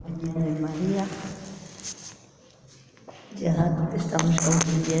de María. Ya estamos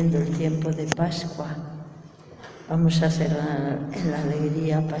concluyendo el tiempo de Pascua. Vamos a cerrar en la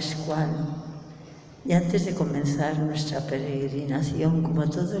alegría pascual. Y antes de comenzar nuestra peregrinación, como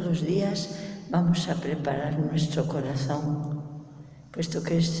todos los días, vamos a preparar nuestro corazón, puesto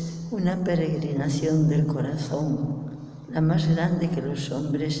que es una peregrinación del corazón, la más grande que los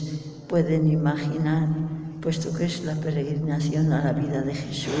hombres pueden imaginar, puesto que es la peregrinación a la vida de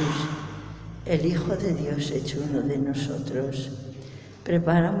Jesús, el Hijo de Dios hecho uno de nosotros.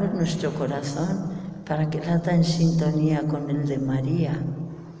 Preparamos nuestro corazón para que lata en sintonía con el de María,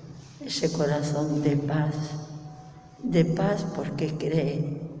 ese corazón de paz porque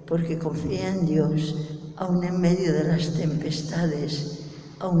cree, porque confía en Dios, aun en medio de las tempestades,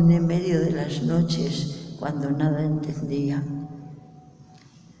 aun en medio de las noches, cuando nada entendía.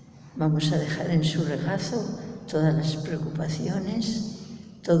 Vamos a dejar en su regazo todas las preocupaciones,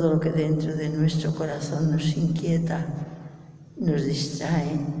 todo lo que dentro de nuestro corazón nos inquieta, nos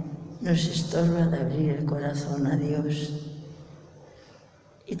distrae, nos estorba de abrir el corazón a Dios.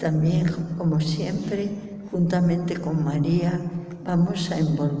 Y también, como siempre, juntamente con María, vamos a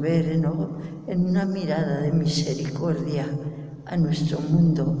envolver en una mirada de misericordia a nuestro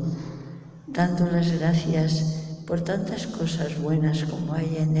mundo, dando las gracias por tantas cosas buenas como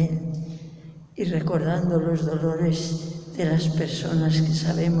hay en él y recordando los dolores de las personas que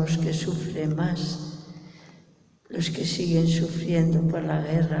sabemos que sufren más, los que siguen sufriendo por la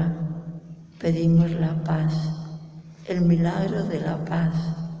guerra. Pedimos la paz, el milagro de la paz,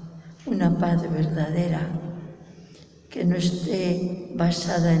 una paz verdadera, que no esté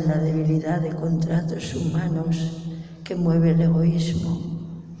basada en la debilidad de contratos humanos que mueve el egoísmo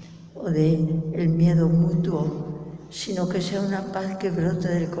o del miedo mutuo, sino que sea una paz que brote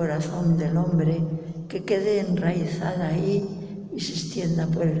del corazón del hombre, que quede enraizada ahí y se extienda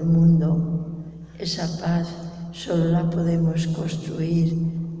por el mundo. Esa paz solo la podemos construir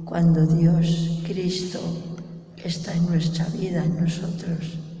cuando Dios, Cristo, está en nuestra vida, en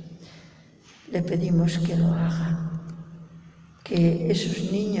nosotros. Le pedimos que lo haga, que esos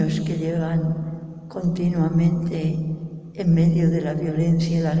niños que llevan continuamente en medio de la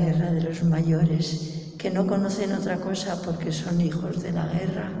violencia y la guerra de los mayores, que no conocen otra cosa porque son hijos de la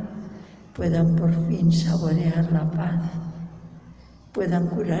guerra, puedan por fin saborear la paz, puedan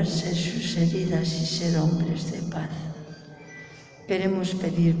curarse sus heridas y ser hombres de paz. Queremos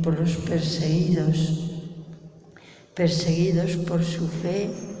pedir por los perseguidos por su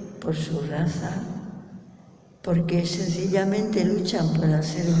fe, por su raza, porque sencillamente luchan por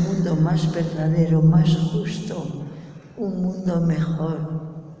hacer un mundo más verdadero, más justo, un mundo mejor,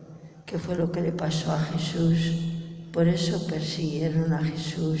 que fue lo que le pasó a Jesús. Por eso persiguieron a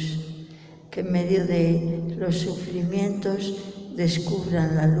Jesús, que en medio de los sufrimientos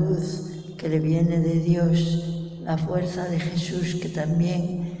descubran la luz que le viene de Dios, la fuerza de Jesús, que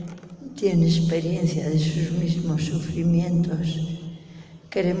también tiene experiencia de sus mismos sufrimientos.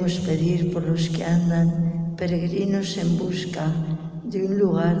 Queremos pedir por los que andan peregrinos en busca de un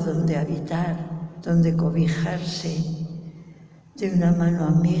lugar donde habitar, donde cobijarse, de una mano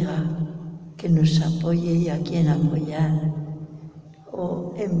amiga que nos apoye y a quien apoyar,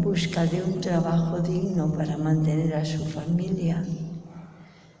 o en busca de un trabajo digno para mantener a su familia.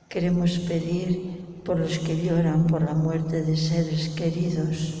 Queremos pedir por los que lloran por la muerte de seres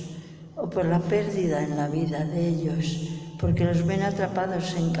queridos o por la pérdida en la vida de ellos, porque los ven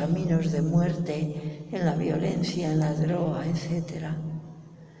atrapados en caminos de muerte, en la violencia, en la droga, etc.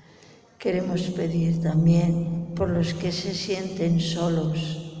 Queremos pedir también por los que se sienten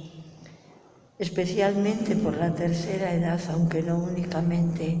solos, especialmente por la tercera edad, aunque no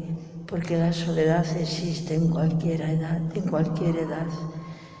únicamente, porque la soledad existe en cualquier edad.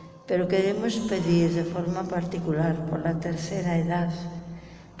 Pero queremos pedir de forma particular por la tercera edad,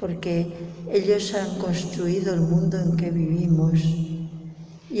 porque ellos han construido el mundo en que vivimos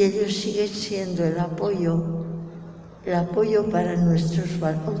y ellos siguen siendo el apoyo para nuestros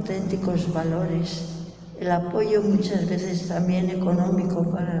auténticos valores, el apoyo muchas veces también económico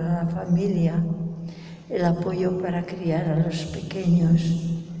para la familia, el apoyo para criar a los pequeños.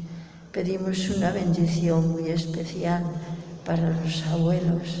 Pedimos una bendición muy especial para los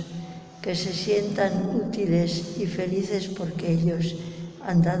abuelos, que se sientan útiles y felices porque ellos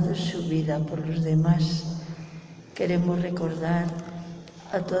han dado su vida por los demás. Queremos recordar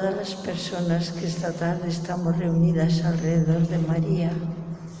a todas las personas que esta tarde estamos reunidas alrededor de María,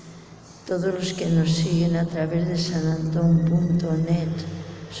 todos los que nos siguen a través de sanantón.net.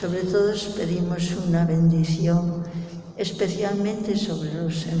 Sobre todos pedimos una bendición, especialmente sobre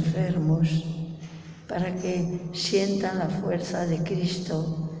los enfermos, para que sientan la fuerza de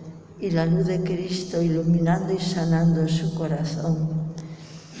Cristo, y la luz de Cristo iluminando y sanando su corazón.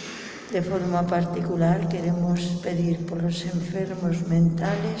 De forma particular queremos pedir por los enfermos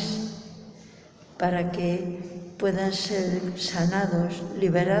mentales para que puedan ser sanados,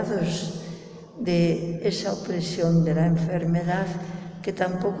 liberados de esa opresión de la enfermedad que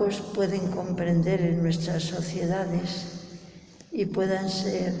tampoco pueden comprender en nuestras sociedades y puedan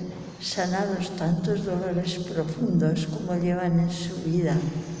ser sanados tantos dolores profundos como llevan en su vida,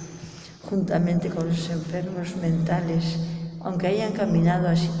 juntamente con los enfermos mentales, aunque hayan caminado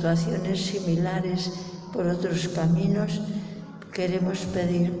a situaciones similares por otros caminos. Queremos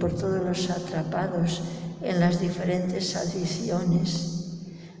pedir por todos los atrapados en las diferentes adicciones,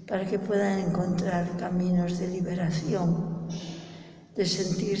 para que puedan encontrar caminos de liberación, de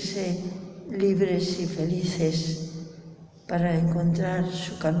sentirse libres y felices, para encontrar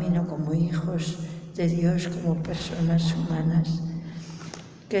su camino como hijos de Dios, como personas humanas.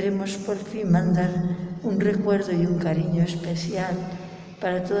 Queremos por fin mandar un recuerdo y un cariño especial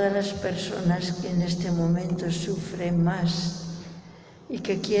para todas las personas que en este momento sufren más y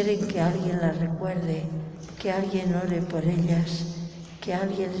que quieren que alguien las recuerde, que alguien ore por ellas, que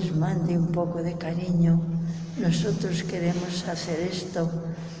alguien les mande un poco de cariño. Nosotros queremos hacer esto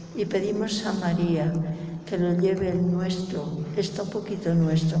y pedimos a María que lo lleve el nuestro, esto poquito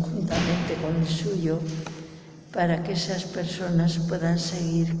nuestro, juntamente con el suyo, para que esas personas puedan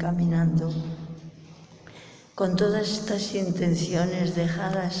seguir caminando. Con todas estas intenciones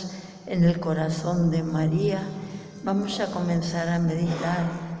dejadas en el corazón de María, vamos a comenzar a meditar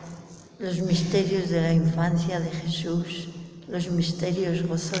los misterios de la infancia de Jesús, los misterios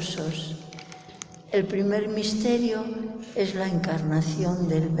gozosos. El primer misterio es la encarnación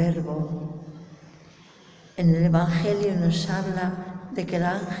del Verbo. En el Evangelio nos habla de que el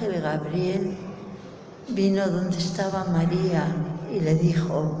ángel Gabriel vino donde estaba María y le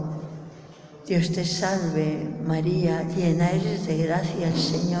dijo: Dios te salve, María, llena eres de gracia, el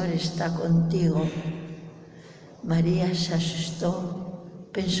Señor está contigo. María se asustó,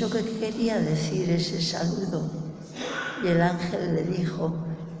 pensó que quería decir ese saludo, y el ángel le dijo: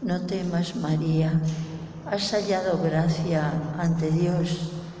 no temas, María, has hallado gracia ante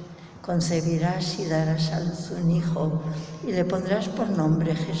Dios, concebirás y darás a luz un hijo, y le pondrás por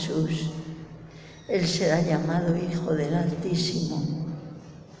nombre Jesús. Él será llamado Hijo del Altísimo.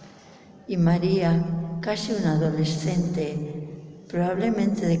 Y María, casi una adolescente,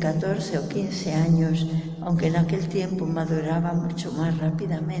 probablemente de 14 o 15 años, aunque en aquel tiempo maduraba mucho más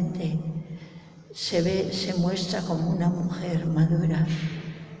rápidamente, se muestra como una mujer madura.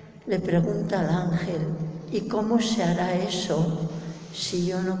 Le pregunta al ángel: ¿y cómo se hará eso si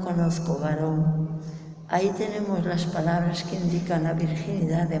yo no conozco varón? Ahí tenemos las palabras que indican la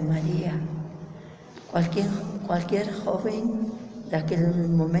virginidad de María. Cualquier joven de aquel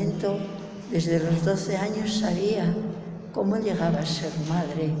momento, desde los 12 años, sabía cómo llegaba a ser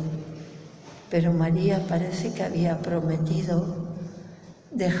madre. Pero María parece que había prometido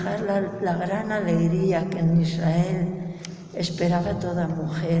dejar la gran alegría que en Israel esperaba toda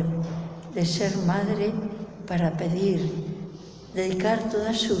mujer, de ser madre, para dedicar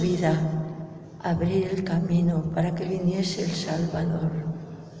toda su vida a abrir el camino para que viniese el Salvador.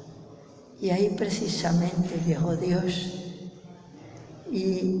 Y ahí precisamente llegó Dios,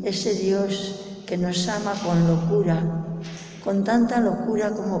 y ese Dios que nos ama con locura, con tanta locura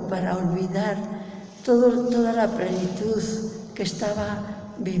como para olvidar toda la plenitud que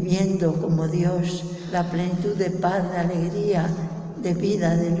estaba viviendo como Dios, la plenitud de paz, de alegría, de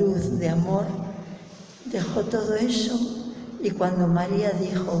vida, de luz, de amor. Dejó todo eso, y cuando María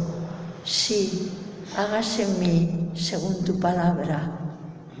dijo: sí, hágase en mí según tu palabra,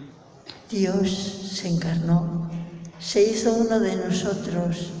 Dios se encarnó, se hizo uno de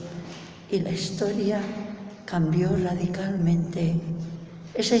nosotros, y la historia cambió radicalmente.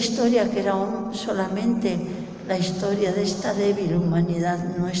 Esa historia que era solamente la historia de esta débil humanidad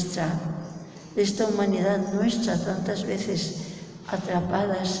nuestra, de esta humanidad nuestra tantas veces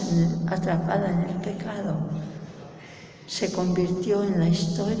atrapada en el pecado, se convirtió en la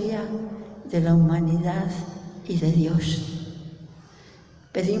historia de la humanidad y de Dios.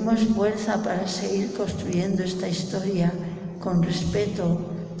 Pedimos fuerza para seguir construyendo esta historia con respeto,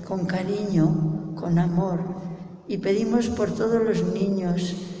 con cariño, con amor, y pedimos por todos los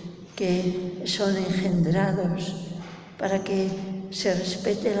niños que son engendrados, para que se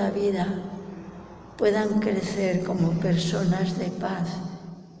respete la vida, puedan crecer como personas de paz,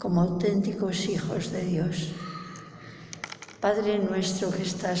 como auténticos hijos de Dios. Padre nuestro que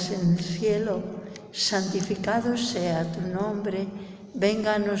estás en el cielo, santificado sea tu nombre,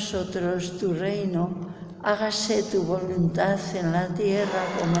 venga a nosotros tu reino, Hágase tu voluntad en la tierra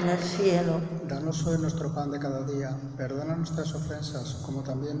como en el cielo. Danos hoy nuestro pan de cada día. Perdona nuestras ofensas, como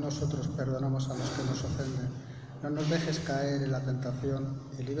también nosotros perdonamos a los que nos ofenden. No nos dejes caer en la tentación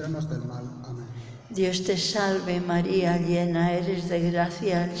y líbranos del mal. Amén. Dios te salve María, llena eres de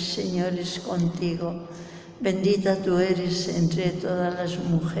gracia, el Señor es contigo. Bendita tú eres entre todas las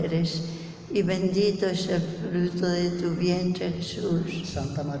mujeres, y bendito es el fruto de tu vientre, Jesús.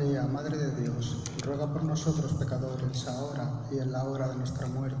 Santa María, Madre de Dios, ruega por nosotros pecadores, ahora y en la hora de nuestra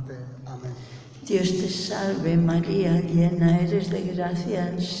muerte. Amén. Dios te salve María, llena eres de gracia,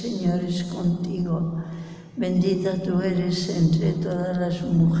 el Señor es contigo. Bendita tú eres entre todas las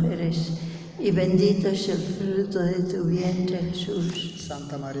mujeres, y bendito es el fruto de tu vientre, Jesús.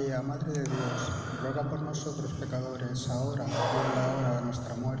 Santa María, Madre de Dios, ruega por nosotros pecadores, ahora y en la hora de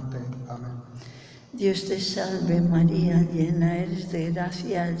nuestra muerte. Amén. Dios te salve María, llena eres de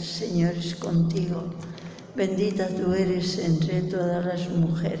gracia, el Señor es contigo. Bendita tú eres entre todas las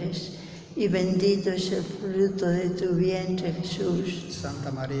mujeres, y bendito es el fruto de tu vientre, Jesús.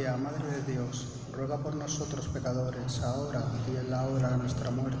 Santa María, Madre de Dios, ruega por nosotros pecadores, ahora y en la hora de nuestra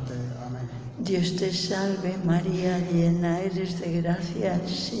muerte. Amén. Dios te salve María, llena eres de gracia, el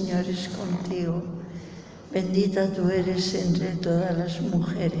Señor es contigo. Bendita tú eres entre todas las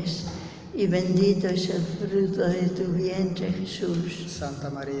mujeres, y bendito es el fruto de tu vientre, Jesús. Santa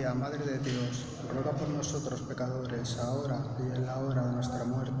María, Madre de Dios, ruega por nosotros pecadores, ahora y en la hora de nuestra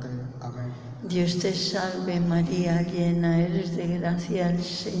muerte. Amén. Dios te salve María, llena eres de gracia, el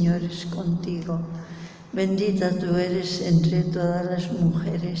Señor es contigo. Bendita tú eres entre todas las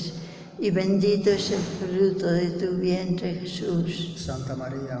mujeres, y bendito es el fruto de tu vientre, Jesús. Santa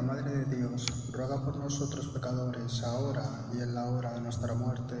María, Madre de Dios, ruega por nosotros pecadores, ahora y en la hora de nuestra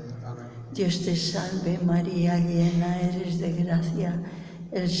muerte. Amén. Dios te salve María, llena eres de gracia,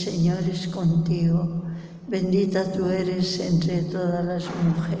 el Señor es contigo. Bendita tú eres entre todas las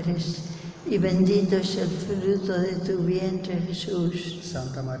mujeres, y bendito es el fruto de tu vientre, Jesús.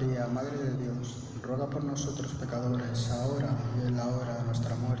 Santa María, Madre de Dios, ruega por nosotros pecadores, ahora y en la hora de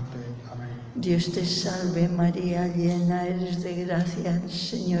nuestra muerte. Amén. Dios te salve María, llena eres de gracia, el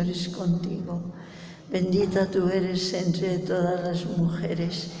Señor es contigo. Bendita tú eres entre todas las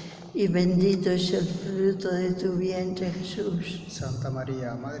mujeres, y bendito es el fruto de tu vientre, Jesús. Santa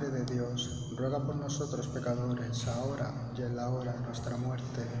María, Madre de Dios, ruega por nosotros pecadores, ahora y en la hora de nuestra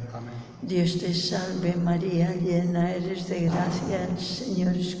muerte. Amén. Dios te salve María, llena eres de gracia, el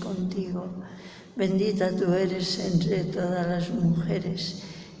Señor es contigo. Bendita tú eres entre todas las mujeres,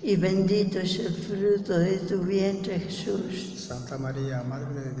 y bendito es el fruto de tu vientre, Jesús. Santa María,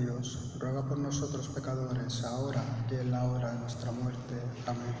 Madre de Dios, ruega por nosotros pecadores, ahora y en la hora de nuestra muerte.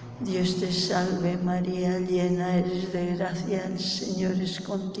 Amén. Dios te salve María, llena eres de gracia, el Señor es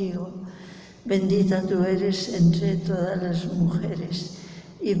contigo. Bendita tú eres entre todas las mujeres,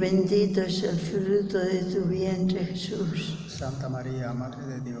 y bendito es el fruto de tu vientre, Jesús. Santa María, Madre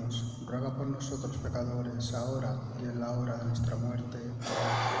de Dios, ruega por nosotros pecadores, ahora y en la hora de nuestra muerte.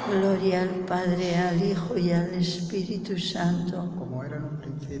 Amén. Gloria al Padre, al Hijo y al Espíritu Santo. Como era en un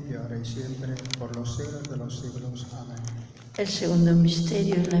principio, ahora y siempre, por los siglos de los siglos. Amén. El segundo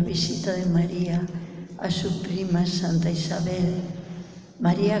misterio es la visita de María a su prima Santa Isabel.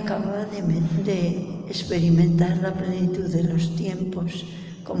 María acababa de experimentar la plenitud de los tiempos,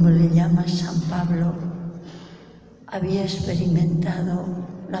 como le llama San Pablo. Había experimentado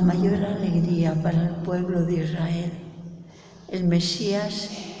la mayor alegría para el pueblo de Israel. El Mesías,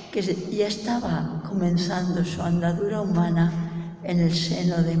 que ya estaba comenzando su andadura humana en el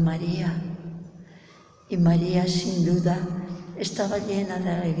seno de María. Y María, sin duda, estaba llena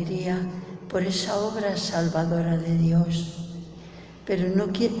de alegría por esa obra salvadora de Dios. Pero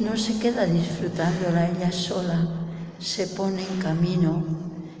no se queda disfrutándola ella sola, se pone en camino,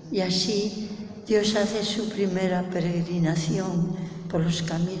 y así Dios hace su primera peregrinación por los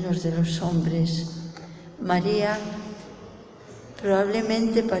caminos de los hombres. María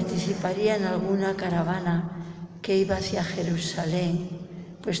probablemente participaría en alguna caravana que iba hacia Jerusalén,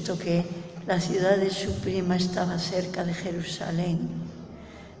 puesto que la ciudad de su prima estaba cerca de Jerusalén.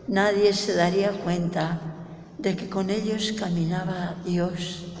 Nadie se daría cuenta de que con ellos caminaba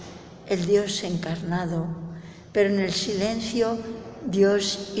Dios, el Dios encarnado, pero en el silencio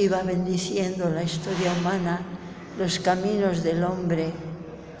Dios iba bendiciendo la historia humana, los caminos del hombre,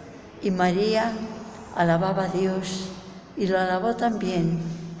 y María alababa a Dios y lo alabó también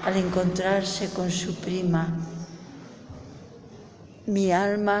al encontrarse con su prima. Mi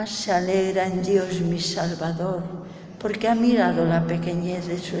alma se alegra en Dios mi Salvador, porque ha mirado la pequeñez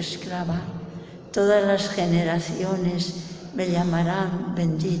de su esclava. Todas las generaciones me llamarán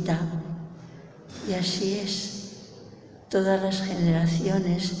bendita. Y así es. Todas las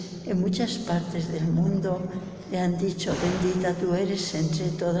generaciones en muchas partes del mundo le han dicho: bendita tú eres entre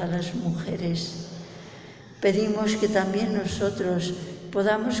todas las mujeres. Pedimos que también nosotros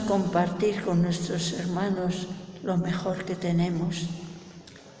podamos compartir con nuestros hermanos lo mejor que tenemos.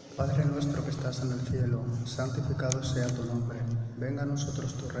 Padre nuestro que estás en el cielo, santificado sea tu nombre. Venga a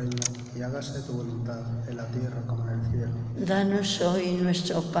nosotros tu reino y hágase tu voluntad en la tierra como en el cielo. Danos hoy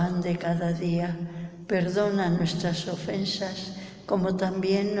nuestro pan de cada día. Perdona nuestras ofensas, como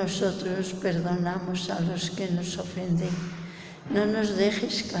también nosotros perdonamos a los que nos ofenden. No nos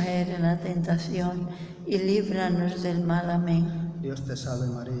dejes caer en la tentación y líbranos del mal. Amén. Dios te salve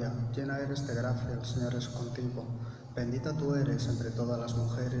María, llena eres de gracia, el Señor es contigo. Bendita tú eres entre todas las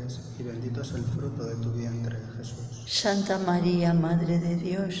mujeres y bendito es el fruto de tu vientre, Jesús. Santa María, Madre de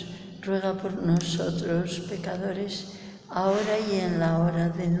Dios, ruega por nosotros pecadores, ahora y en la hora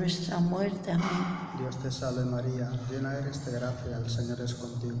de nuestra muerte. Amén. Dios te salve María, llena eres de gracia, el Señor es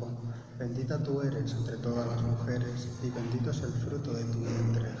contigo. Bendita tú eres entre todas las mujeres y bendito es el fruto de tu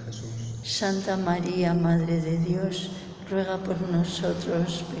vientre, Jesús. Santa María, Madre de Dios, ruega por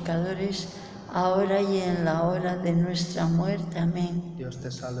nosotros pecadores, ahora y en la hora de nuestra muerte. Amén. Dios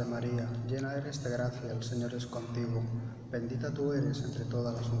te salve María, llena eres de gracia, el Señor es contigo. Bendita tú eres entre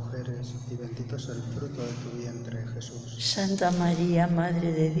todas las mujeres y bendito es el fruto de tu vientre, Jesús. Santa María,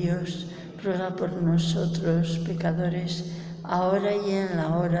 Madre de Dios, ruega por nosotros pecadores, ahora y en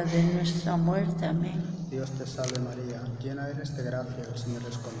la hora de nuestra muerte. Amén. Dios te salve María, llena eres de gracia, el Señor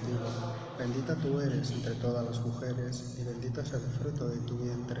es contigo. Bendita tú eres entre todas las mujeres y bendito es el fruto de tu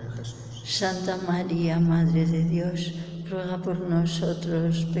vientre, Jesús. Santa María, Madre de Dios, ruega por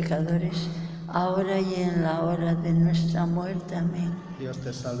nosotros pecadores, ahora y en la hora de nuestra muerte. Amén. Dios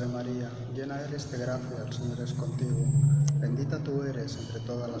te salve María, llena eres de gracia, el Señor es contigo. Bendita tú eres entre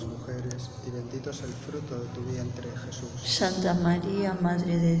todas las mujeres y bendito es el fruto de tu vientre, Jesús. Santa María,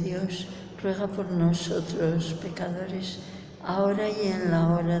 Madre de Dios, ruega por nosotros pecadores, ahora y en la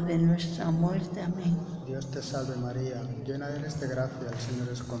hora de nuestra muerte. Amén. Dios te salve María, llena eres de gracia, el Señor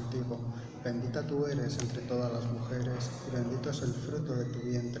es contigo. Bendita tú eres entre todas las mujeres y bendito es el fruto de tu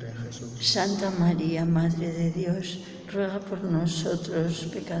vientre, Jesús. Santa María, Madre de Dios, ruega por nosotros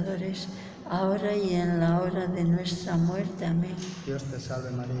pecadores, ahora y en la hora de nuestra muerte. Amén. Dios te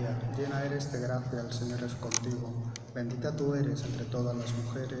salve María, llena eres de gracia, el Señor es contigo. Bendita tú eres entre todas las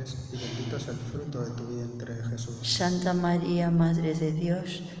mujeres y bendito es el fruto de tu vientre, Jesús. Santa María, Madre de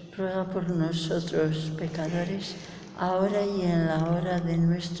Dios, ruega por nosotros pecadores, ahora y en la hora de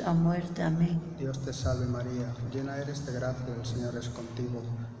nuestra muerte. Amén. Dios te salve María, llena eres de gracia, el Señor es contigo.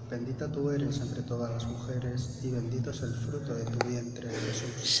 Bendita tú eres entre todas las mujeres y bendito es el fruto de tu vientre,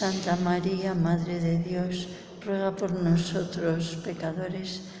 Jesús. Santa María, Madre de Dios, ruega por nosotros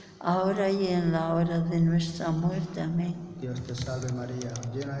pecadores, ahora y en la hora de nuestra muerte. Amén. Dios te salve María,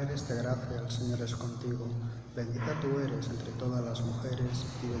 llena eres de gracia, el Señor es contigo. Bendita tú eres entre todas las mujeres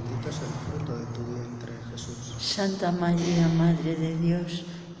y bendito es el fruto de tu vientre, Jesús. Santa María, Madre de Dios,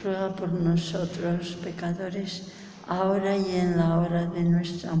 ruega por nosotros pecadores, ahora y en la hora de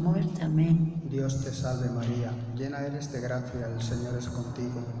nuestra muerte. Amén. Dios te salve María, llena eres de gracia, el Señor es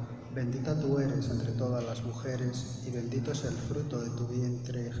contigo. Bendita tú eres entre todas las mujeres y bendito es el fruto de tu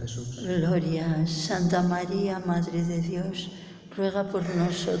vientre, Jesús. Gloria, Santa María, Madre de Dios, ruega por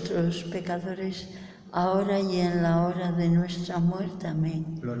nosotros pecadores, ahora y en la hora de nuestra muerte.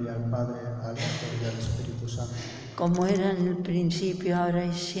 Amén. Gloria al Padre, al Hijo y al Espíritu Santo. Como era en el principio, ahora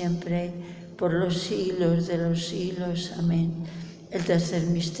y siempre, por los siglos de los siglos. Amén. El tercer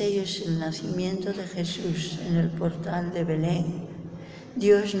misterio es el nacimiento de Jesús en el portal de Belén.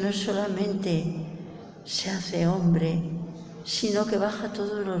 Dios no solamente se hace hombre, sino que baja a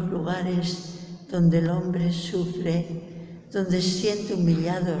todos los lugares donde el hombre sufre, donde se siente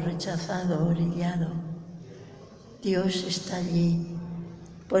humillado, rechazado, orillado. Dios está allí.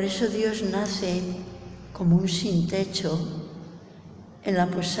 Por eso Dios nace como un sin techo. En la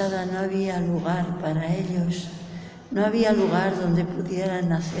posada no había lugar para ellos, no había lugar donde pudiera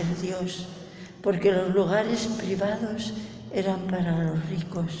nacer Dios, porque los lugares privados eran para los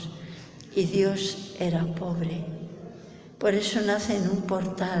ricos y Dios era pobre. Por eso nace en un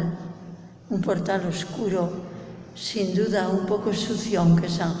portal oscuro, sin duda un poco sucio, aunque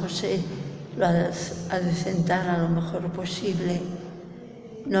San José lo ha de sentar a lo mejor posible.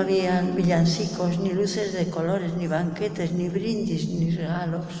 No había villancicos, ni luces de colores, ni banquetes, ni brindis, ni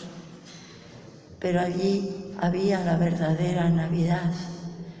regalos. Pero allí había la verdadera Navidad,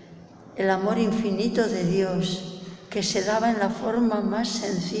 el amor infinito de Dios, que se daba en la forma más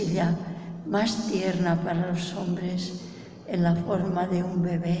sencilla, más tierna para los hombres, en la forma de un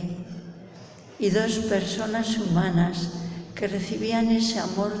bebé. y 2 personas humanas que recibían ese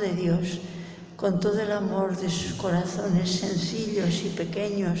amor de Dios con todo el amor de sus corazones sencillos y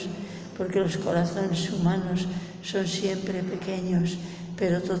pequeños, porque los corazones humanos son siempre pequeños,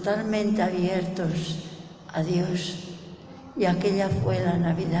 pero totalmente abiertos a Dios. Y aquella fue la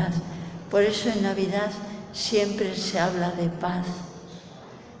Navidad. Por eso en Navidad siempre se habla de paz,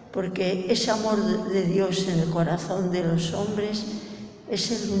 porque ese amor de Dios en el corazón de los hombres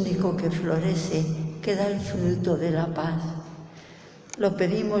es el único que florece, que da el fruto de la paz. Lo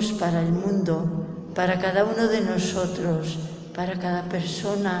pedimos para el mundo, para cada uno de nosotros, para cada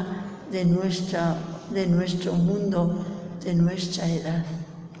persona de nuestro mundo, de nuestra edad.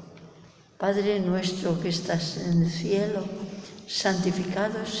 Padre nuestro que estás en el cielo,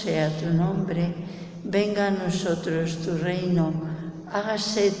 santificado sea tu nombre, venga a nosotros tu reino,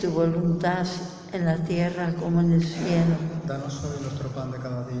 hágase tu voluntad en la tierra como en el cielo. Danos hoy nuestro pan de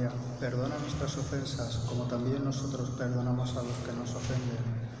cada día, perdona nuestras ofensas como también nosotros perdonamos a los que nos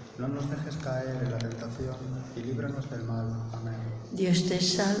ofenden. No nos dejes caer en la tentación y líbranos del mal. Amén. Dios te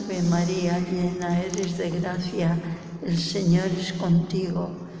salve María, llena eres de gracia, el Señor es contigo.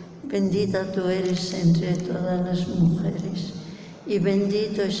 Bendita tú eres entre todas las mujeres, y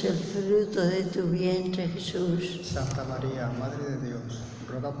bendito es el fruto de tu vientre, Jesús. Santa María, Madre de Dios,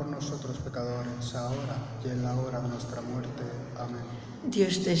 ruega por nosotros pecadores, ahora y en la hora de nuestra muerte. Amén.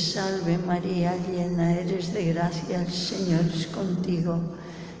 Dios te salve María, llena eres de gracia, el Señor es contigo.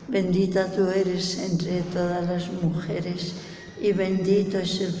 Bendita tú eres entre todas las mujeres, y bendito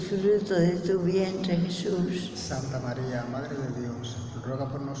es el fruto de tu vientre, Jesús. Santa María, Madre de Dios,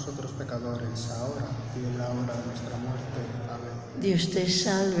 ruega por nosotros pecadores, ahora y en la hora de nuestra muerte. Amén. Dios te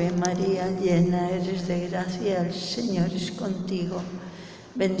salve María, llena eres de gracia, el Señor es contigo.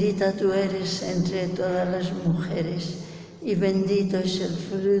 Bendita tú eres entre todas las mujeres, y bendito es el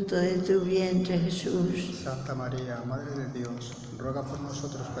fruto de tu vientre, Jesús. Santa María, Madre de Dios, ruega por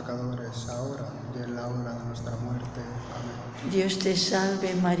nosotros pecadores, ahora y en la hora de nuestra muerte. Amén. Dios te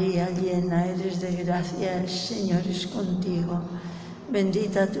salve María, llena eres de gracia, el Señor es contigo.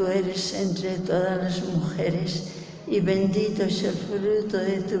 Bendita tú eres entre todas las mujeres, y bendito es el fruto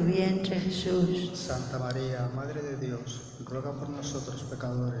de tu vientre, Jesús. Santa María, Madre de Dios, ruega por nosotros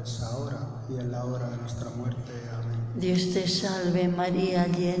pecadores, ahora y en la hora de nuestra muerte. Amén. Dios te salve María,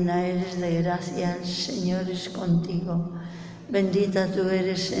 llena eres de gracia, el Señor es contigo. Bendita tú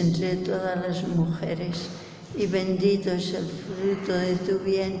eres entre todas las mujeres, y bendito es el fruto de tu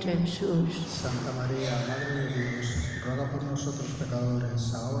vientre, Jesús. Santa María, Madre de Dios, ruega por nosotros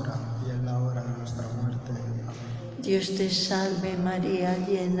pecadores, ahora y en la hora de nuestra muerte. Amén. Dios te salve María,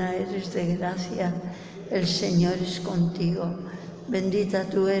 llena eres de gracia, el Señor es contigo. Bendita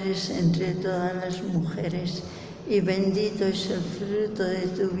tú eres entre todas las mujeres, y bendito es el fruto de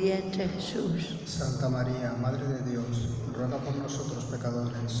tu vientre, Jesús. Santa María, Madre de Dios, ruega por nosotros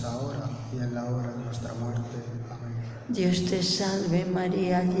pecadores, ahora y en la hora de nuestra muerte. Amén. Dios te salve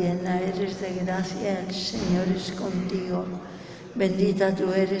María, llena eres de gracia, el Señor es contigo. Bendita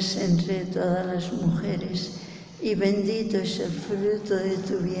tú eres entre todas las mujeres, y bendito es el fruto de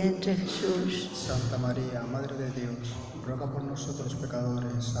tu vientre, Jesús. Santa María, Madre de Dios, ruega por nosotros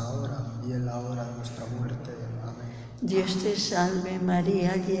pecadores, ahora y en la hora de nuestra muerte. Amén. Dios te salve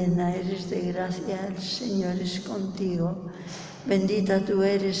María, llena eres de gracia, el Señor es contigo. Bendita tú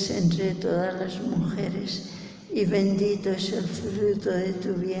eres entre todas las mujeres, y bendito es el fruto de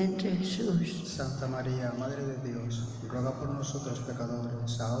tu vientre, Jesús. Santa María, Madre de Dios, ruega por nosotros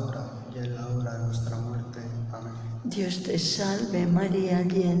pecadores, ahora y en la hora de nuestra muerte. Amén. Dios te salve María,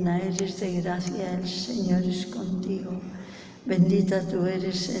 llena eres de gracia, el Señor es contigo. Bendita tú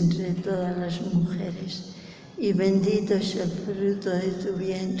eres entre todas las mujeres, y bendito es el fruto de tu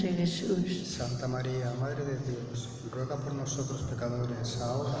vientre, Jesús. Santa María, Madre de Dios, ruega por nosotros pecadores,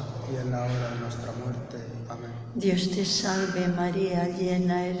 ahora y en la hora de nuestra muerte. Amén. Dios te salve María,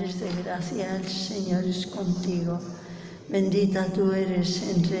 llena eres de gracia, el Señor es contigo. Bendita tú eres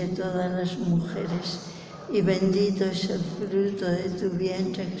entre todas las mujeres, y bendito es el fruto de tu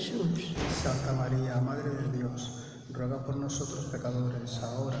vientre, Jesús. Santa María, Madre de Dios, ruega por nosotros pecadores,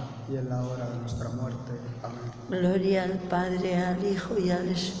 ahora y en la hora de nuestra muerte. Amén. Gloria al Padre, al Hijo y al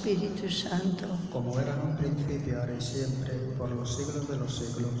Espíritu Santo. Como era en un principio, ahora y siempre, por los siglos de los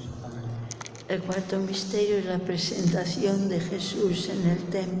siglos. Amén. El cuarto misterio es la presentación de Jesús en el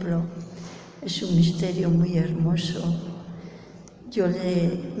templo. Es un misterio muy hermoso.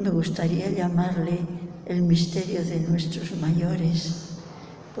 Me gustaría llamarle el misterio de nuestros mayores,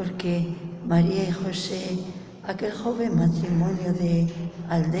 porque María y José, aquel joven matrimonio de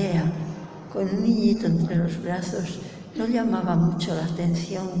aldea, con un niñito entre los brazos, no llamaba mucho la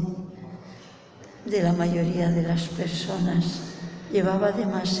atención. de la mayoría de las personas. Llevaba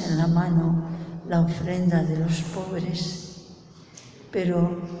además en la mano la ofrenda de los pobres.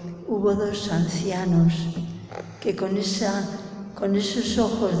 Pero hubo dos ancianos que con esos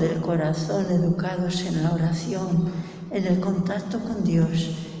ojos del corazón educados en la oración, en el contacto con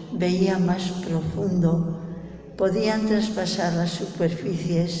Dios, veían más profundo, podían traspasar las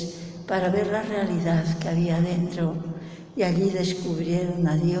superficies para ver la realidad que había dentro, y allí descubrieron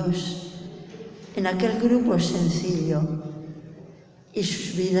a Dios en aquel grupo sencillo, y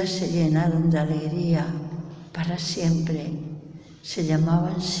sus vidas se llenaron de alegría para siempre. Se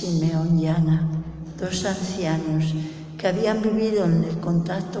llamaban Simeón y Ana, dos ancianos que habían vivido en el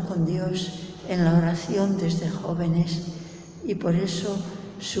contacto con Dios, en la oración desde jóvenes, y por eso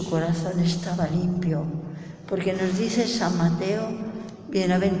su corazón estaba limpio, porque nos dice San Mateo: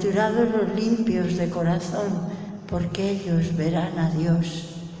 bienaventurados los limpios de corazón, porque ellos verán a Dios.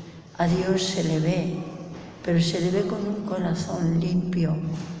 A Dios se le ve, pero se le ve con un corazón limpio.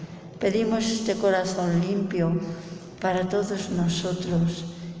 Pedimos este corazón limpio para todos nosotros,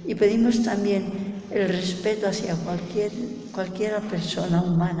 y pedimos también el respeto hacia cualquier persona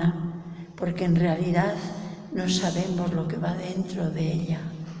humana, porque en realidad no sabemos lo que va dentro de ella.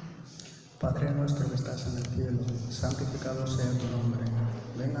 Padre nuestro que estás en el cielo, santificado sea tu nombre.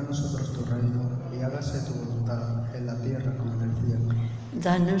 Venga a nosotros tu reino y hágase tu voluntad en la tierra como en el cielo.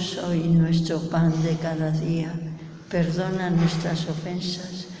 Danos hoy nuestro pan de cada día. Perdona nuestras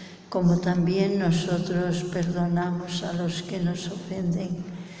ofensas, como también nosotros perdonamos a los que nos ofenden.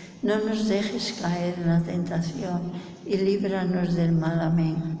 No nos dejes caer en la tentación y líbranos del mal.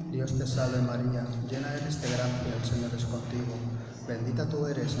 Amén. Dios te salve María, llena eres de gracia, el Señor es contigo. Bendita tú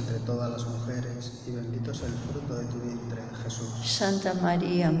eres entre todas las mujeres y bendito es el fruto de tu vientre, Jesús. Santa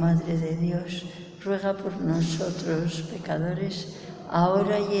María, Madre de Dios, ruega por nosotros pecadores,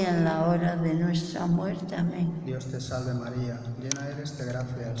 ahora y en la hora de nuestra muerte. Amén. Dios te salve María, llena eres de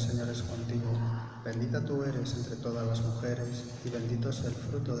gracia, el Señor es contigo. Bendita tú eres entre todas las mujeres y bendito es el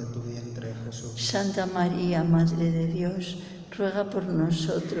fruto de tu vientre, Jesús. Santa María, Madre de Dios, ruega por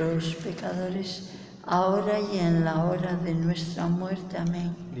nosotros pecadores, ahora y en la hora de nuestra muerte.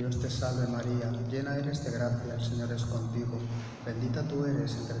 Amén. Dios te salve María, llena eres de gracia, el Señor es contigo. Bendita tú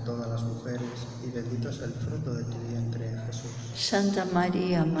eres entre todas las mujeres y bendito es el fruto de tu vientre, Jesús. Santa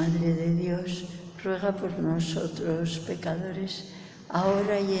María, Madre de Dios, ruega por nosotros pecadores,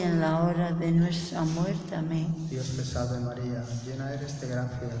 ahora y en la hora de nuestra muerte. Amén. Dios te salve María, llena eres de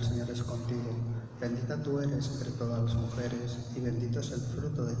gracia, el Señor es contigo. Bendita tú eres entre todas las mujeres y bendito es el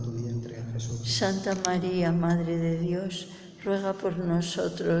fruto de tu vientre, Jesús. Santa María, Madre de Dios, ruega por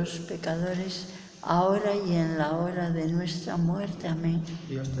nosotros pecadores, ahora y en la hora de nuestra muerte. Amén.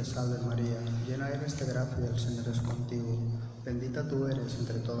 Dios te salve María, llena eres de gracia, el Señor es contigo. Bendita tú eres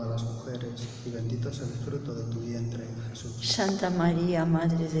entre todas las mujeres y bendito es el fruto de tu vientre, Jesús. Santa María,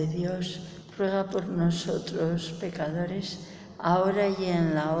 Madre de Dios, ruega por nosotros pecadores, ahora y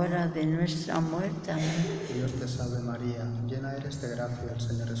en la hora de nuestra muerte. Amén. Dios te salve María, llena eres de gracia, el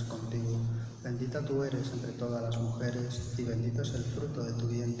Señor es contigo. Bendita tú eres entre todas las mujeres y bendito es el fruto de tu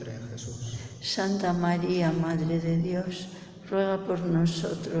vientre, Jesús. Santa María, Madre de Dios, ruega por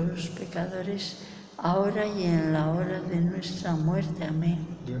nosotros pecadores, ahora y en la hora de nuestra muerte. Amén.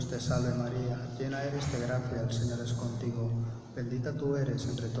 Dios te salve María, llena eres de gracia, el Señor es contigo. Bendita tú eres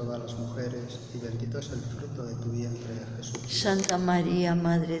entre todas las mujeres y bendito es el fruto de tu vientre, Jesús. Santa María,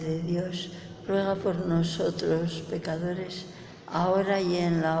 Madre de Dios, ruega por nosotros pecadores, ahora y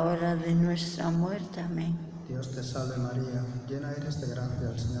en la hora de nuestra muerte. Amén. Dios te salve María, llena eres de gracia,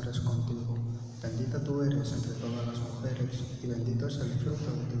 el Señor es contigo. Bendita tú eres entre todas las mujeres y bendito es el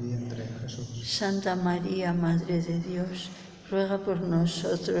fruto de tu vientre, Jesús. Santa María, Madre de Dios, ruega por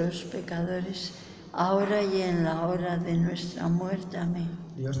nosotros pecadores, ahora y en la hora de nuestra muerte. Amén.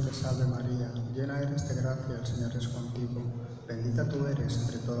 Dios te salve María, llena eres de gracia, el Señor es contigo. Bendita tú eres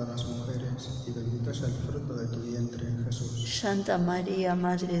entre todas las mujeres y bendito es el fruto de tu vientre, Jesús. Santa María,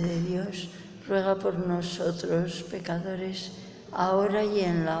 Madre de Dios, ruega por nosotros pecadores, ahora y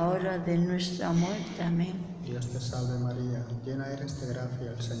en la hora de nuestra muerte. Amén. Dios te salve María, llena eres de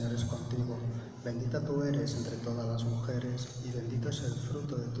gracia, el Señor es contigo. Bendita tú eres entre todas las mujeres y bendito es el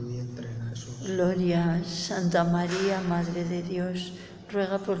fruto de tu vientre, Jesús. Gloria, Santa María, Madre de Dios,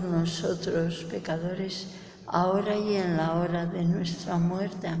 ruega por nosotros pecadores, ahora y en la hora de nuestra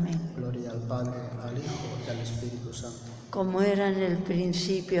muerte. Amén. Gloria al Padre, al Hijo y al Espíritu Santo. Como era en el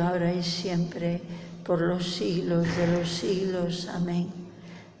principio, ahora y siempre, por los siglos de los siglos. Amén.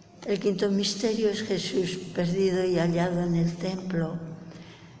 El quinto misterio es Jesús perdido y hallado en el templo.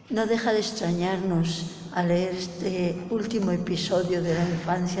 No deja de extrañarnos al leer este último episodio de la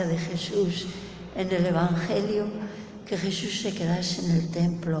infancia de Jesús en el Evangelio que Jesús se quedase en el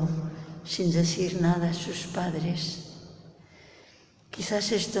templo sin decir nada a sus padres.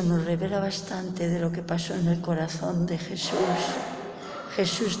 Quizás esto nos revela bastante de lo que pasó en el corazón de Jesús.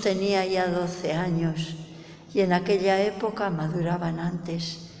 Jesús tenía ya 12 años y en aquella época maduraban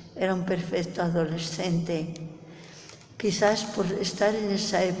antes. Era un perfecto adolescente. Quizás por estar en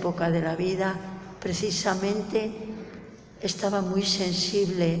esa época de la vida, precisamente estaba muy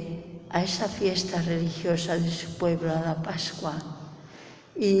sensible a esa fiesta religiosa de su pueblo, a la Pascua,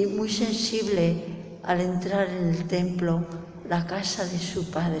 y muy sensible al entrar en el templo, la casa de su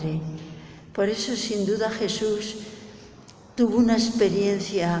padre. Por eso, sin duda, Jesús tuvo una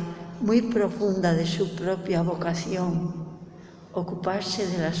experiencia muy profunda de su propia vocación, ocuparse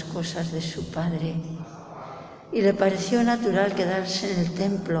de las cosas de su padre. Y le pareció natural quedarse en el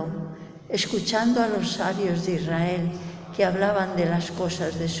templo, escuchando a los sabios de Israel que hablaban de las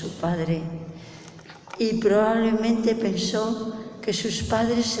cosas de su padre. Y probablemente pensó que sus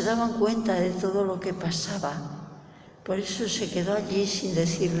padres se daban cuenta de todo lo que pasaba. Por eso se quedó allí sin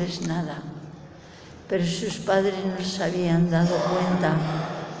decirles nada. Pero sus padres no se habían dado cuenta.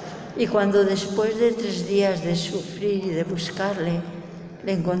 Y cuando después de 3 días de sufrir y de buscarle,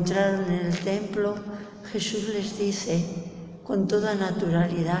 le encontraron en el templo, Jesús les dice con toda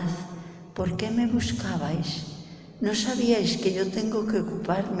naturalidad: ¿por qué me buscabais? ¿No sabíais que yo tengo que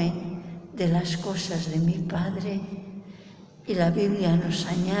ocuparme de las cosas de mi Padre? Y la Biblia nos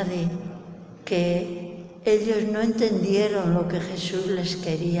añade que ellos no entendieron lo que Jesús les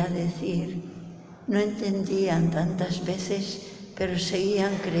quería decir. No entendían tantas veces, pero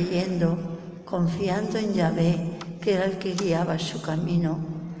seguían creyendo, confiando en Yahvé, que era el que guiaba su camino.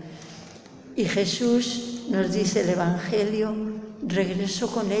 Y Jesús, nos dice el Evangelio, regresó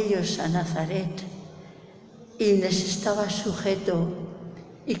con ellos a Nazaret y les estaba sujeto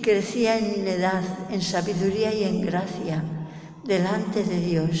y crecía en edad, en sabiduría y en gracia, delante de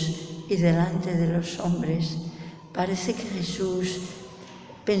Dios y delante de los hombres. Parece que Jesús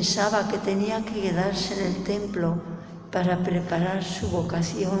pensaba que tenía que quedarse en el templo para preparar su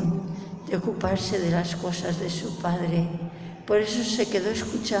vocación de ocuparse de las cosas de su Padre. Por eso se quedó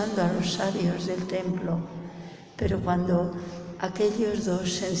escuchando a los sabios del templo. Pero cuando aquellos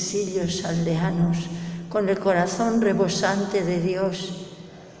 2 sencillos aldeanos, con el corazón rebosante de Dios,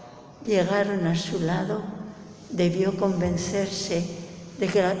 llegaron a su lado, debió convencerse de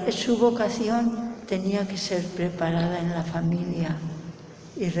que su vocación tenía que ser preparada en la familia.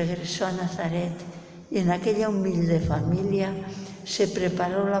 Y regresó a Nazaret, y en aquella humilde familia se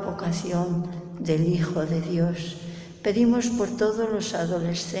preparó la vocación del Hijo de Dios. Pedimos por todos los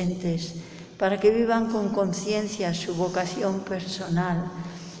adolescentes, para que vivan con conciencia su vocación personal,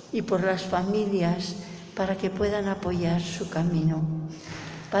 y por las familias, para que puedan apoyar su camino.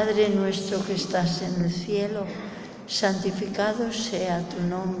 Padre nuestro que estás en el cielo, santificado sea tu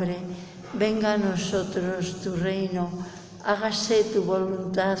nombre, venga a nosotros tu reino, hágase tu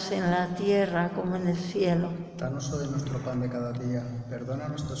voluntad en la tierra como en el cielo. Danos hoy nuestro pan de cada día, perdona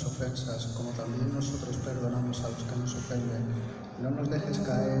nuestras ofensas, como también nosotros perdonamos a los que nos ofenden. No nos dejes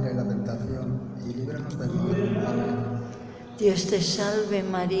caer en la tentación y líbranos del mal. Amén. Dios te salve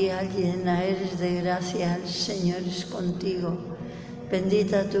María, llena eres de gracia, el Señor es contigo.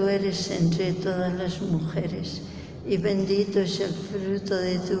 Bendita tú eres entre todas las mujeres, y bendito es el fruto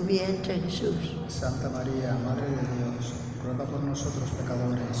de tu vientre, Jesús. Santa María, Madre de Dios, ruega por nosotros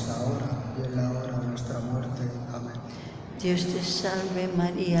pecadores, ahora y en la hora de nuestra muerte. Amén. Dios te salve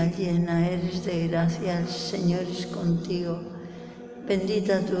María, llena eres de gracia, el Señor es contigo.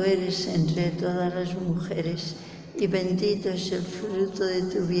 Bendita tú eres entre todas las mujeres, y bendito es el fruto de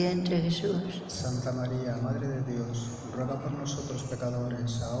tu vientre, Jesús. Santa María, Madre de Dios, ruega por nosotros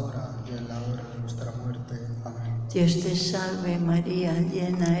pecadores, ahora y en la hora de nuestra muerte. Amén. Dios te salve María,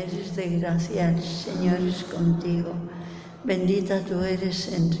 llena eres de gracia, el Señor es contigo. Bendita tú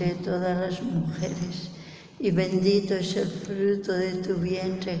eres entre todas las mujeres, y bendito es el fruto de tu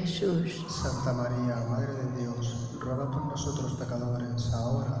vientre, Jesús. Santa María, Madre de Dios, ruega por nosotros pecadores,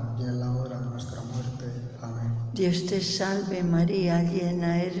 ahora y en la hora de nuestra muerte. Amén. Dios te salve María,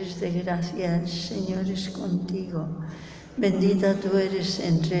 llena eres de gracia, el Señor es contigo. Bendita tú eres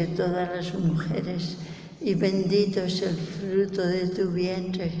entre todas las mujeres, y bendito es el fruto de tu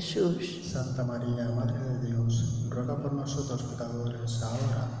vientre, Jesús. Santa María, Madre de Dios, ruega por nosotros pecadores,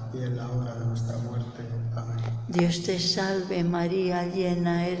 ahora y en la hora de nuestra muerte. Amén. Dios te salve María,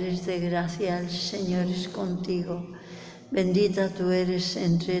 llena eres de gracia, el Señor es contigo. Bendita tú eres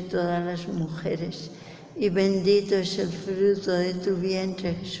entre todas las mujeres, y bendito es el fruto de tu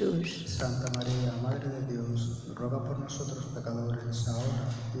vientre, Jesús. Santa María, Madre de Dios, ruega por nosotros pecadores, ahora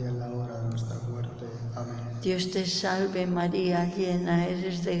y en la hora de nuestra muerte. Amén. Dios te salve María, llena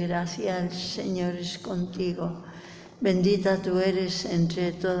eres de gracia, el Señor es contigo. Bendita tú eres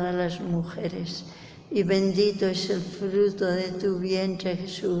entre todas las mujeres, y bendito es el fruto de tu vientre,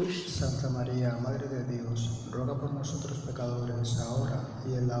 Jesús. Santa María, Madre de Dios, ruega por nosotros pecadores, ahora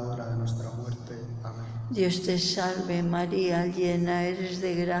y en la hora de nuestra muerte. Amén. Dios te salve María, llena eres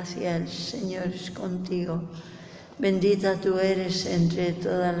de gracia, el Señor es contigo. Bendita tú eres entre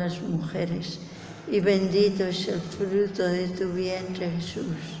todas las mujeres, y bendito es el fruto de tu vientre,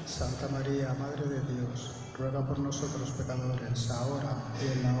 Jesús. Santa María, Madre de Dios, ruega por nosotros pecadores, ahora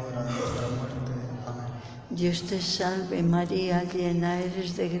y en la hora de nuestra muerte. Amén. Dios te salve María, llena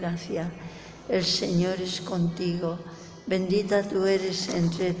eres de gracia, el Señor es contigo. Bendita tú eres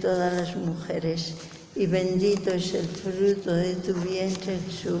entre todas las mujeres, y bendito es el fruto de tu vientre,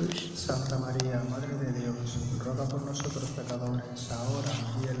 Jesús. Santa María, Madre de Dios, ruega por nosotros pecadores, ahora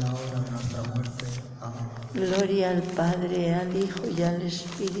y en la hora de nuestra muerte. Amén. Gloria al Padre, al Hijo y al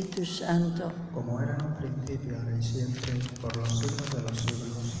Espíritu Santo. Como era en un principio, ahora y siempre, por los siglos de los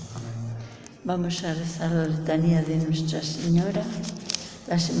siglos. Amén. Vamos a rezar la letanía de Nuestra Señora.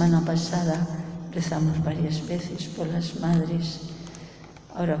 La semana pasada rezamos varias veces por las madres.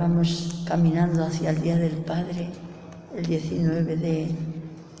 Ahora vamos caminando hacia el Día del Padre, el 19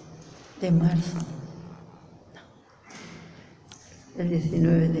 de marzo, el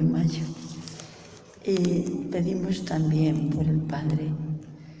 19 de mayo. Y pedimos también por el Padre.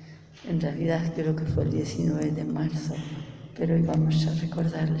 En realidad creo que fue el 19 de marzo, pero hoy vamos a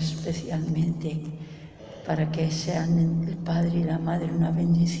recordarle especialmente para que sean el Padre y la Madre una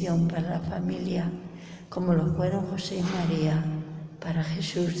bendición para la familia, como lo fueron José y María para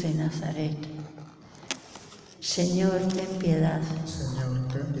Jesús de Nazaret. Señor, ten piedad. Señor,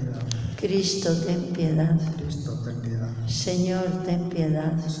 ten piedad. Cristo, ten piedad. Cristo, ten piedad. Señor, ten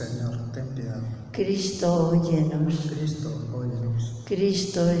piedad. Señor, ten piedad. Cristo, óyenos. Cristo, óyenos.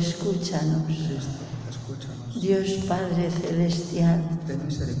 Cristo, escúchanos. Cristo, escúchanos. Dios Padre Celestial, Ten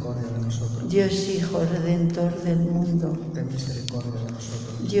misericordia de nosotros. Dios Hijo Redentor del mundo, Ten misericordia de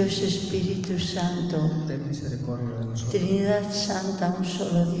nosotros. Dios Espíritu Santo, Ten misericordia de nosotros. Trinidad Santa, un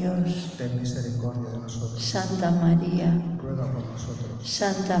solo Dios, Ten misericordia de nosotros. Santa María, Ruega por nosotros.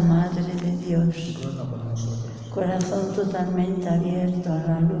 Santa Madre de Dios, Ruega por nosotros. corazón totalmente abierto a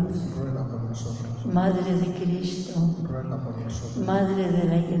la luz, Ruega por nosotros. Madre de Cristo, Ruega por nosotros. Madre de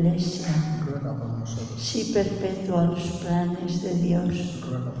la Iglesia, Ruega por nosotros. sí perpetua a los planes de Dios,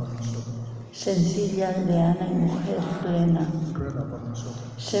 Ruega por nosotros. sencilla aldeana y mujer plena, Ruega por nosotros.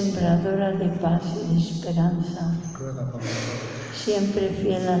 sembradora de paz y de esperanza, Ruega por nosotros. siempre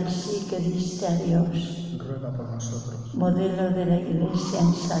fiel al sí que diste a Dios, Ruega por nosotros. modelo de la Iglesia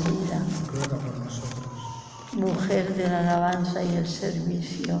en salida, Ruega por nosotros. mujer de la alabanza y el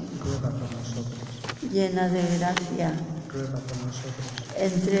servicio, Ruega por nosotros. llena de gracia, Ruega por nosotros.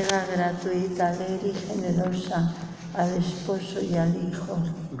 entrega gratuita, alegre y generosa al esposo y al hijo.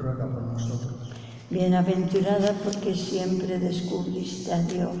 Ruega por nosotros. Bienaventurada porque siempre descubriste a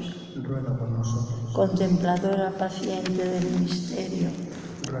Dios, Ruega por nosotros. contempladora paciente del misterio,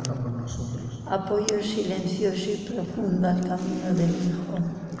 Ruega por nosotros. apoyo silencioso y profundo al camino del Hijo,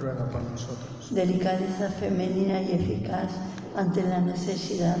 Ruega por nosotros. delicadeza femenina y eficaz ante la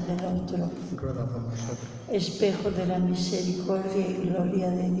necesidad del otro, Ruega por nosotros. espejo de la misericordia y gloria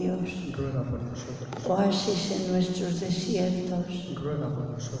de Dios, Ruega por nosotros. oasis en nuestros desiertos, Ruega por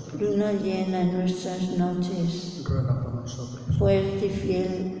nosotros. luna llena en nuestras noches, Ruega por nosotros. fuerte y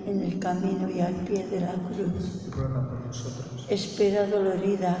fiel en el camino y al pie de la cruz, Ruega por nosotros. espera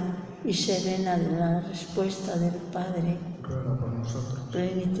dolorida y serena de la respuesta del Padre, Ruega por nosotros.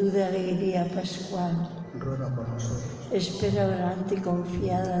 plenitud de alegría pascual, Ruega por nosotros. espera orante y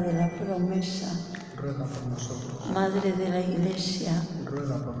confiada de la promesa, Ruega por nosotros. Madre de la Iglesia,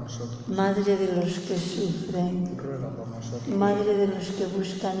 Ruega por nosotros. Madre de los que sufren, Ruega por nosotros. Madre de los que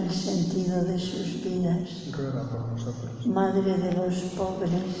buscan el sentido de sus vidas, Ruega por nosotros. Madre de los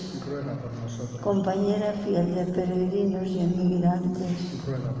pobres, Ruega por nosotros. compañera fiel de peregrinos y emigrantes,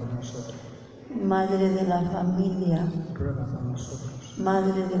 Ruega por nosotros. Madre de la familia, Ruega por nosotros.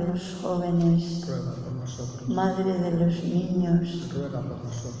 Madre de los jóvenes, Ruega por nosotros. Madre de los niños, Ruega por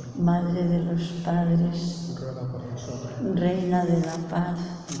nosotros. Madre de los padres, Ruega por nosotros. Reina de la paz,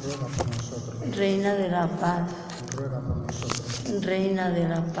 Ruega por nosotros. Reina de la paz, Ruega por nosotros. Reina de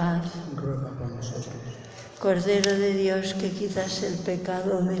la paz, Ruega por nosotros. Cordero de Dios que quitas el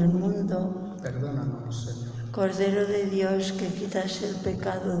pecado del mundo, Perdónanos, Señor. Cordero de Dios que quitas el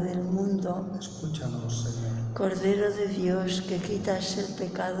pecado del mundo. Escúchanos, Señor. Cordero de Dios que quitas el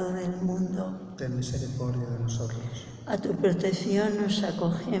pecado del mundo. Ten misericordia de nosotros. A tu protección nos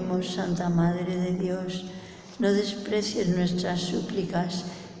acogemos, Santa Madre de Dios. No desprecies nuestras súplicas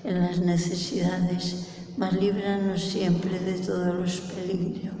en las necesidades, mas líbranos siempre de todos los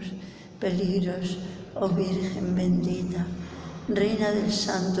peligros, oh Virgen bendita. Reina del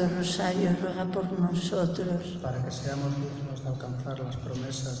Santo Rosario, ruega por nosotros. Para que seamos dignos de alcanzar las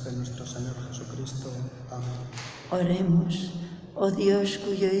promesas de nuestro Señor Jesucristo. Amén. Oremos. Oh Dios,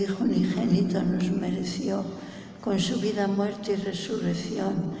 cuyo Hijo unigénito nos mereció, con su vida, muerte y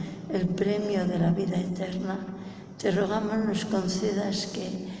resurrección, el premio de la vida eterna, te rogamos nos concedas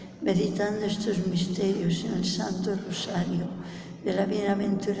que, meditando estos misterios en el Santo Rosario de la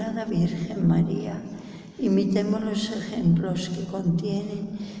Bienaventurada Virgen María, imitemos los ejemplos que contienen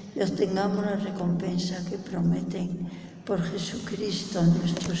y obtengamos la recompensa que prometen por Jesucristo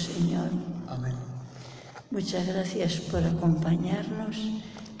nuestro Señor. Amén. Muchas gracias por acompañarnos,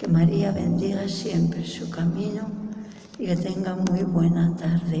 que María bendiga siempre su camino y que tengan muy buena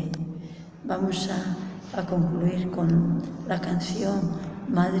tarde. Vamos a concluir con la canción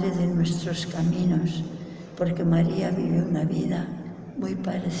Madre de nuestros caminos, porque María vive una vida muy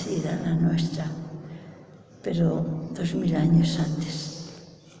parecida a la nuestra, pero 2000 años antes.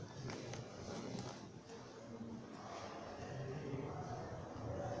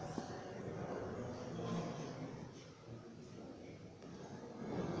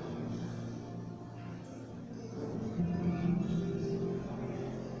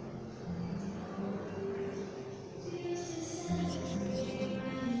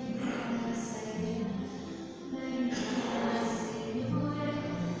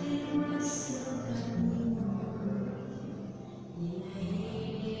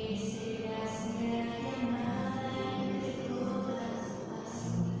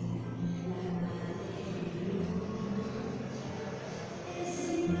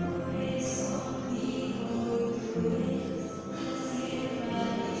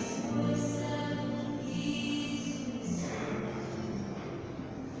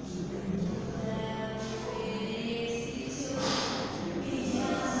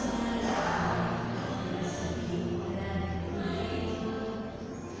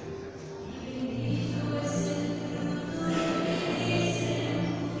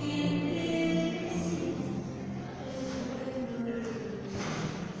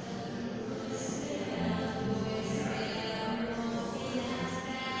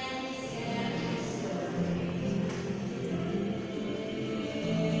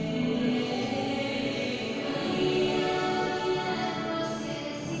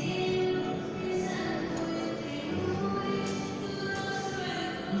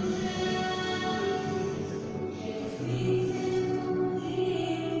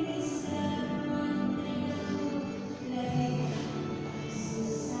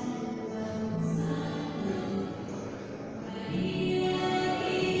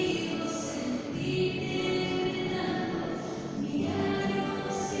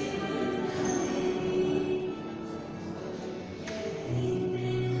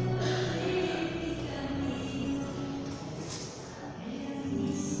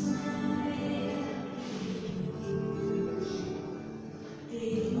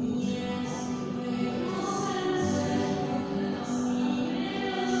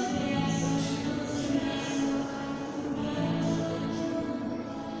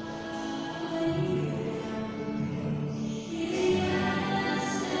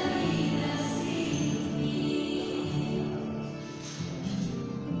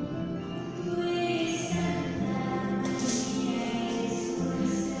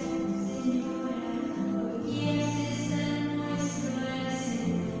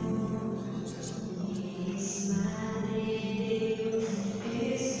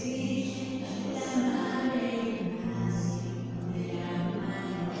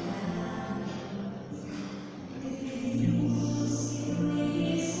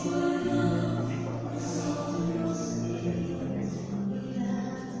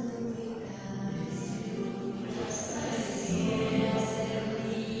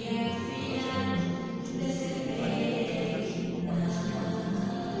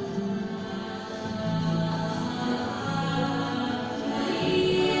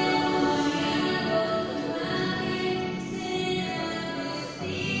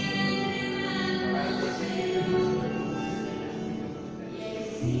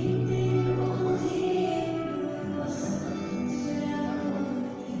 Sí.